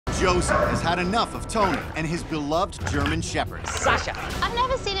Josie has had enough of Tony and his beloved German Shepherd. Sasha! I've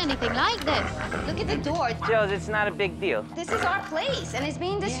never seen anything like this. Look at the door. Josie, it's not a big deal. This is our place, and it's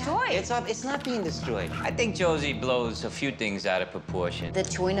being destroyed. It's not being destroyed. I think Josie blows a few things out of proportion. The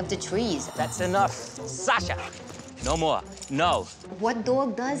chewing of the trees. That's enough. Sasha! No more. No. What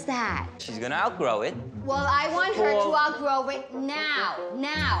dog does that? She's gonna outgrow it. Well, I want her to outgrow it now.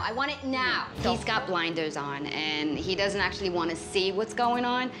 Now. I want it now. He's got blinders on, and he doesn't actually want to see what's going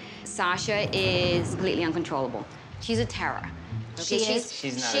on. Sasha is completely uncontrollable. She's a terror. Okay?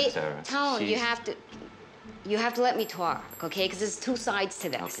 She's not a terror. Tone, you have to let me talk, okay? Because there's two sides to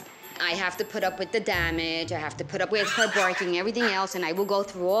this. Okay. I have to put up with the damage, I have to put up with her barking, everything else, and I will go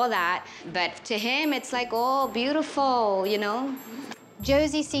through all that. But to him, it's like, oh, beautiful, you know?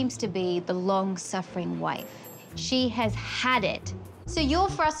 Josie seems to be the long-suffering wife. She has had it. So your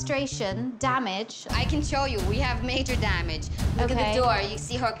frustration, damage... I can show you. We have major damage. Look at the door. You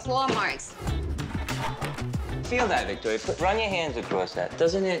see her claw marks. Feel that, Victoria. Run your hands across that.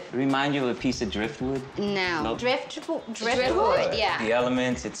 Doesn't it remind you of a piece of driftwood? No. Nope. Driftwood? Yeah. The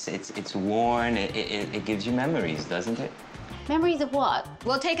elements, it's worn. It gives you memories, doesn't it? Memories of what?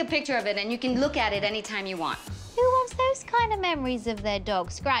 We'll take a picture of it, and you can look at it anytime you want. Who wants those kind of memories of their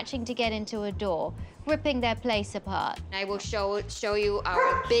dog scratching to get into a door, ripping their place apart? I will show you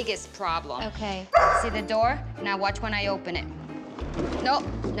our biggest problem. Okay. See the door? Now watch when I open it. No.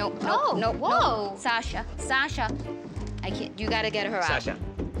 Whoa. Sasha. I can't. You gotta get her out. Sasha,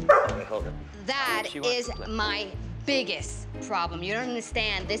 let me hold her. That is my biggest problem. You don't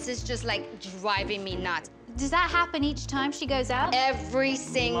understand. This is just like driving me nuts. Does that happen each time she goes out? Every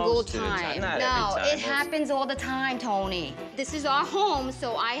single Most of the time. not No, every time. it happens all the time, Tony. This is our home,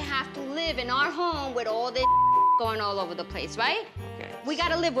 so I have to live in our home with all this going all over the place, right? Okay. We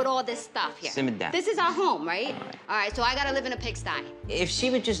gotta live with all this stuff here. Simmer down. This is our home, right? All right, so I gotta live in a pigsty. If she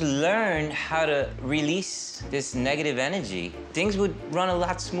would just learn how to release this negative energy, things would run a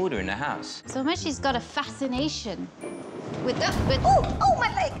lot smoother in the house. So much she's got a fascination with Oh,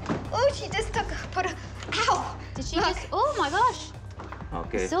 my leg. Oh, she just ow. Did she just, oh my gosh.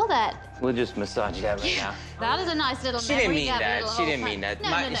 Okay. I saw that. We'll just massage that right now. That is a nice little She memory. didn't mean that. She didn't mean that.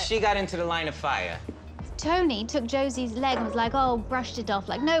 No. She got into the line of fire. Tony took Josie's leg and was like, oh, brushed it off,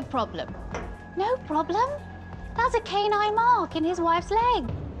 like, no problem. No problem? That's a canine mark in his wife's leg.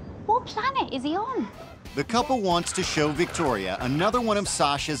 What planet is he on? The couple wants to show Victoria another one of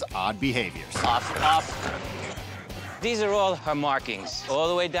Sasha's odd behaviors. Off. These are all her markings. All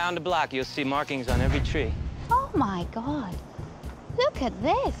the way down the block, you'll see markings on every tree. Oh, my God. Look at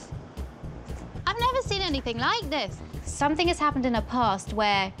this. I've never seen anything like this. Something has happened in her past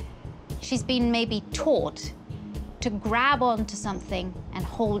where she's been maybe taught to grab onto something and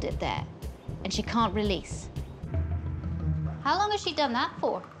hold it there, and she can't release. How long has she done that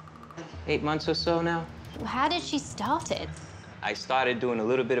for? 8 months or so now. How did she start it? I started doing a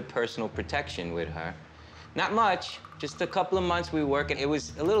little bit of personal protection with her. Not much, just a couple of months we were working. It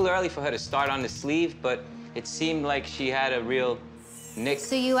was a little early for her to start on the sleeve, but it seemed like she had a real nick.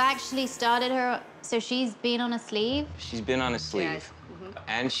 So you actually started her, so she's been on a sleeve? She's been on a sleeve. Yes.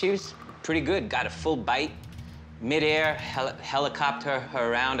 And she was pretty good, got a full bite. Midair, helicopter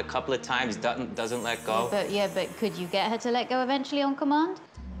her around a couple of times, doesn't let go. But could you get her to let go eventually on command?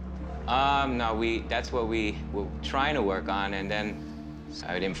 No, that's what we were trying to work on, and then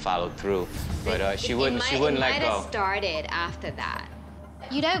I didn't follow through. But she wouldn't let go. It might have started after that.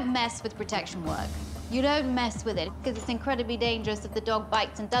 You don't mess with protection work. You don't mess with it, because it's incredibly dangerous if the dog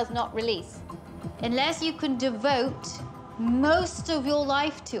bites and does not release. Unless you can devote most of your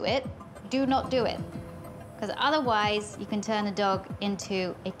life to it, do not do it. Because otherwise, you can turn a dog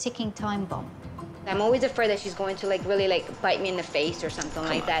into a ticking time bomb. I'm always afraid that she's going to like bite me in the face or something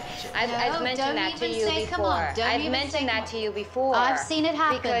like that. I've mentioned that to you before. I've mentioned that to you before. I've seen it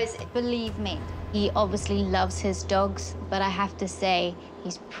happen. Because believe me, he obviously loves his dogs, but I have to say,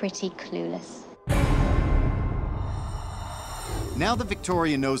 he's pretty clueless. Now that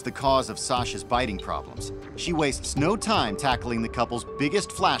Victoria knows the cause of Sasha's biting problems, she wastes no time tackling the couple's biggest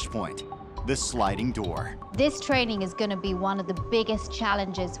flashpoint, the sliding door. This training is going to be one of the biggest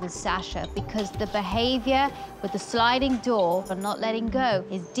challenges with Sasha because the behavior with the sliding door and not letting go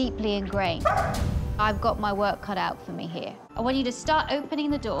is deeply ingrained. I've got my work cut out for me here. I want you to start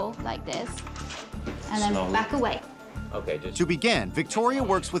opening the door like this and then Slowly. back away. Okay, just... To begin, Victoria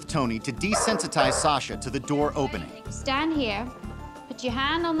works with Tony to desensitize Sasha to the door opening. Stand here, put your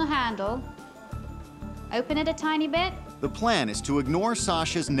hand on the handle, open it a tiny bit. The plan is to ignore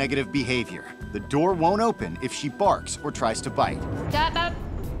Sasha's negative behavior. The door won't open if she barks or tries to bite.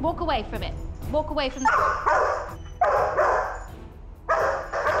 Walk away from it. Walk away from the...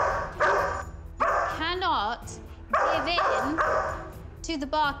 not give in to the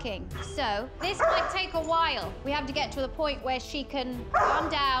barking. So this might take a while. We have to get to the point where she can calm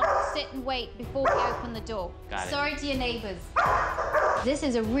down, sit and wait before we open the door. Got it. Sorry to your neighbors. This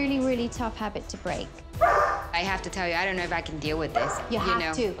is a really, really tough habit to break. I have to tell you, I don't know if I can deal with this. You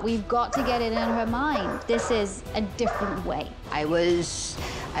have to. We've got to get it in her mind. This is a different way. I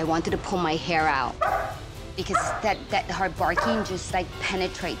wanted to pull my hair out because that her barking just like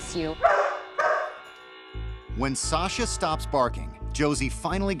penetrates you. When Sasha stops barking, Josie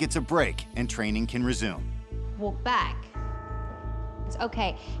finally gets a break and training can resume. Walk back. It's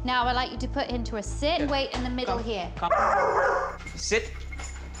okay. Now I'd like you to put into a sit and wait in the middle here. Come. Sit.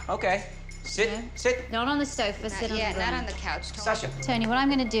 Okay. Sit. Okay. Sit. Not on the sofa, sit on the ground. not on the couch. Sasha. Tony, what I'm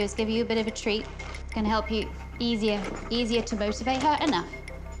going to do is give you a bit of a treat. It's going to help you easier to motivate her. Enough.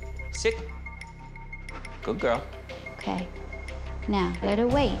 Sit. Good girl. Okay. Now, let her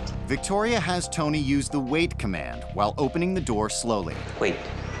wait. Victoria has Tony use the wait command while opening the door slowly. Wait.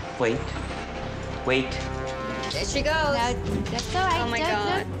 Wait. Wait. There she goes. No, that's all right. Oh my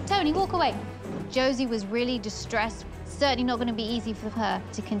God. Tony, walk away. Josie was really distressed. Certainly not going to be easy for her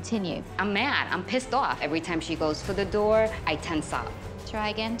to continue. I'm mad. I'm pissed off. Every time she goes for the door, I tense up. Try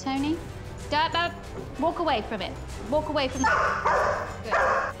again, Tony. Stop up. Walk away from it. Walk away from it. Good.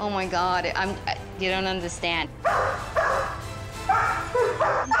 Oh my God. You don't understand.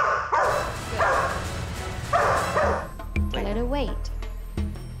 Good. Let her wait.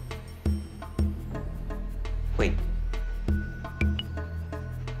 Wait.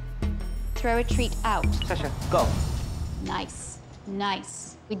 Throw a treat out. Sasha, go. Nice,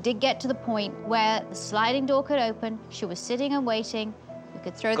 nice. We did get to the point where the sliding door could open. She was sitting and waiting. We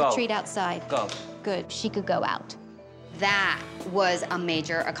could throw the Go. treat outside. Go. Good, she could go out. That was a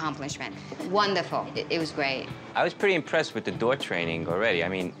major accomplishment. Wonderful. It was great. I was pretty impressed with the door training already. I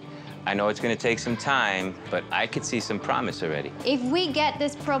mean, I know it's going to take some time, but I could see some promise already. If we get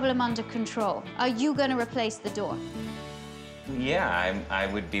this problem under control, are you going to replace the door? Yeah, I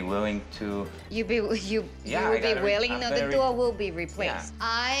would be willing to. You will be willing? No, the door will be replaced. Yeah.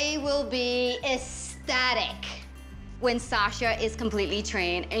 I will be ecstatic when Sasha is completely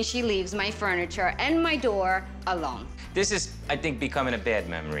trained and she leaves my furniture and my door alone. This is, I think, becoming a bad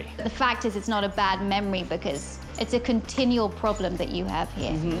memory. The fact is, it's not a bad memory because it's a continual problem that you have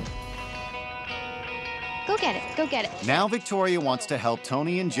here. Go get it, go get it. Now Victoria wants to help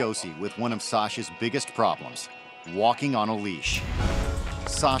Tony and Josie with one of Sasha's biggest problems, walking on a leash.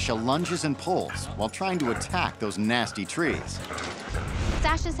 Sasha lunges and pulls while trying to attack those nasty trees.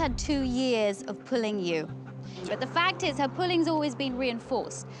 Sasha's had 2 years of pulling you. But the fact is, her pulling's always been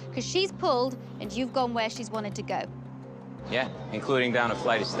reinforced because she's pulled and you've gone where she's wanted to go. Yeah, including down a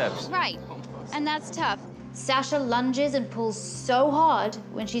flight of steps. Right, and that's tough. Sasha lunges and pulls so hard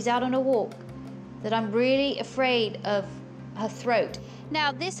when she's out on a walk that I'm really afraid of her throat.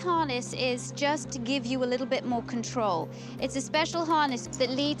 Now, this harness is just to give you a little bit more control. It's a special harness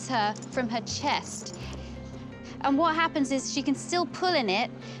that leads her from her chest. And what happens is she can still pull in it,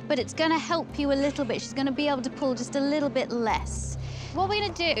 but it's gonna help you a little bit. She's gonna be able to pull just a little bit less. What we're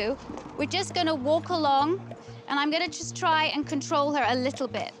gonna do, we're just gonna walk along, and I'm gonna just try and control her a little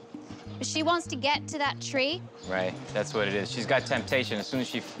bit. But she wants to get to that tree. Right, that's what it is. She's got temptation as soon as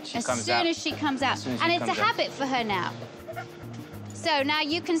she comes out. As soon as she comes out. And it's a habit for her now. So now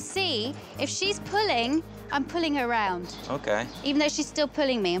you can see, if she's pulling, I'm pulling her around. Okay. Even though she's still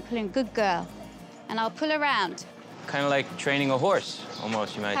pulling me, I'm pulling, good girl. And I'll pull around. Kind of like training a horse,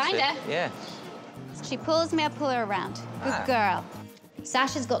 almost, you might say. Kinda. Yeah. She pulls me, I pull her around. Good girl.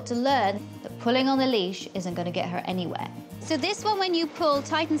 Sasha's got to learn that pulling on the leash isn't going to get her anywhere. So this one, when you pull,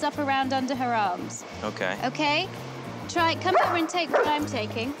 tightens up around under her arms. Okay. Okay? Try, come over and take what I'm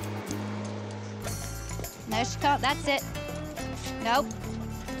taking. No, she can't, that's it. Nope.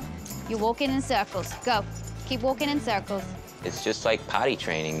 You're walking in circles. Go. Keep walking in circles. It's just like potty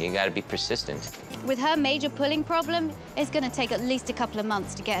training. You got to be persistent. With her major pulling problem, it's going to take at least a couple of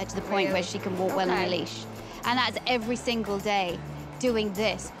months to get her to the point where she can walk well on a leash. And that's every single day doing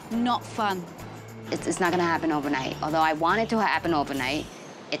this. Not fun. It's not gonna happen overnight. Although I want it to happen overnight,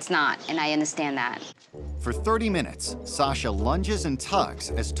 it's not, and I understand that. For 30 minutes, Sasha lunges and tugs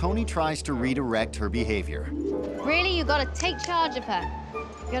as Tony tries to redirect her behavior. Really, you got to take charge of her.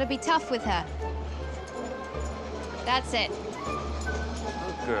 You got to be tough with her. That's it.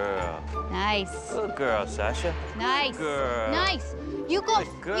 Good girl. Nice. Good girl, Sasha. Nice. Good girl. Nice. You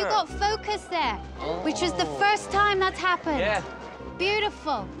got focus there, which was the first time that's happened. Yeah.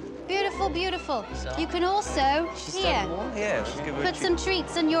 Beautiful. Beautiful, beautiful. You can also, here, Yeah, let's give her a put some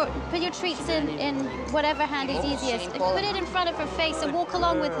treats in put your treats in whatever hand is easiest. Put it in front of her face and walk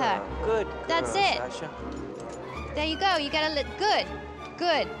along with her. Good. That's it. Sasha. There you go. You gotta look good.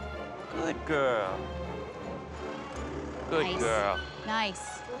 Good. Good girl. Good Nice. girl. Nice.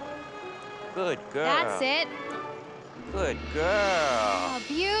 Good girl. That's it. Good girl. Oh,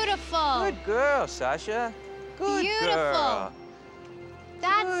 beautiful. Good girl, Sasha. Good Beautiful. girl.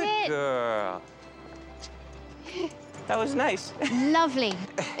 That's Good it. girl. That was nice. Lovely.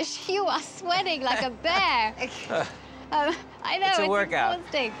 You are sweating like a bear. I know, It's a workout.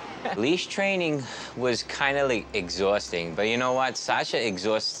 exhausting. Leash training was kind of like exhausting, but you know what? Sasha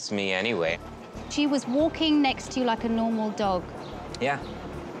exhausts me anyway. She was walking next to you like a normal dog. Yeah,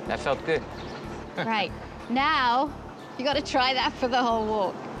 that felt good. Right. Now, you got to try that for the whole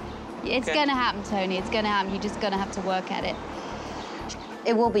walk. It's Okay. gonna happen, Tony. It's gonna happen. You're just gonna have to work at it.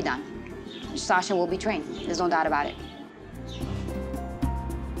 It will be done. Sasha will be trained. There's no doubt about it.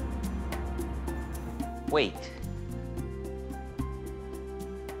 Wait.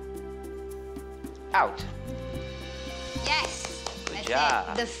 Out. Yes. That's job.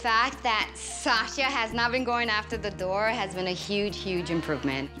 it. The fact that Sasha has not been going after the door has been a huge, huge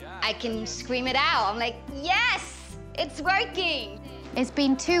improvement. I can scream it out. I'm like, yes, it's working. It's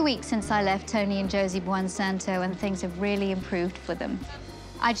been 2 weeks since I left Tony and Josie Buonsanto, and things have really improved for them.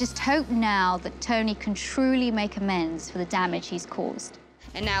 I just hope now that Tony can truly make amends for the damage he's caused.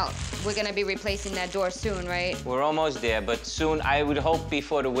 And now we're gonna be replacing that door soon, right? We're almost there, but soon, I would hope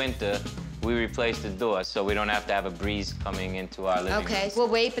before the winter, we replace the door so we don't have to have a breeze coming into our living room. Okay, we'll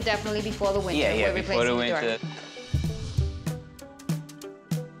wait, but definitely before the winter. Yeah, we're before the replacing door. winter.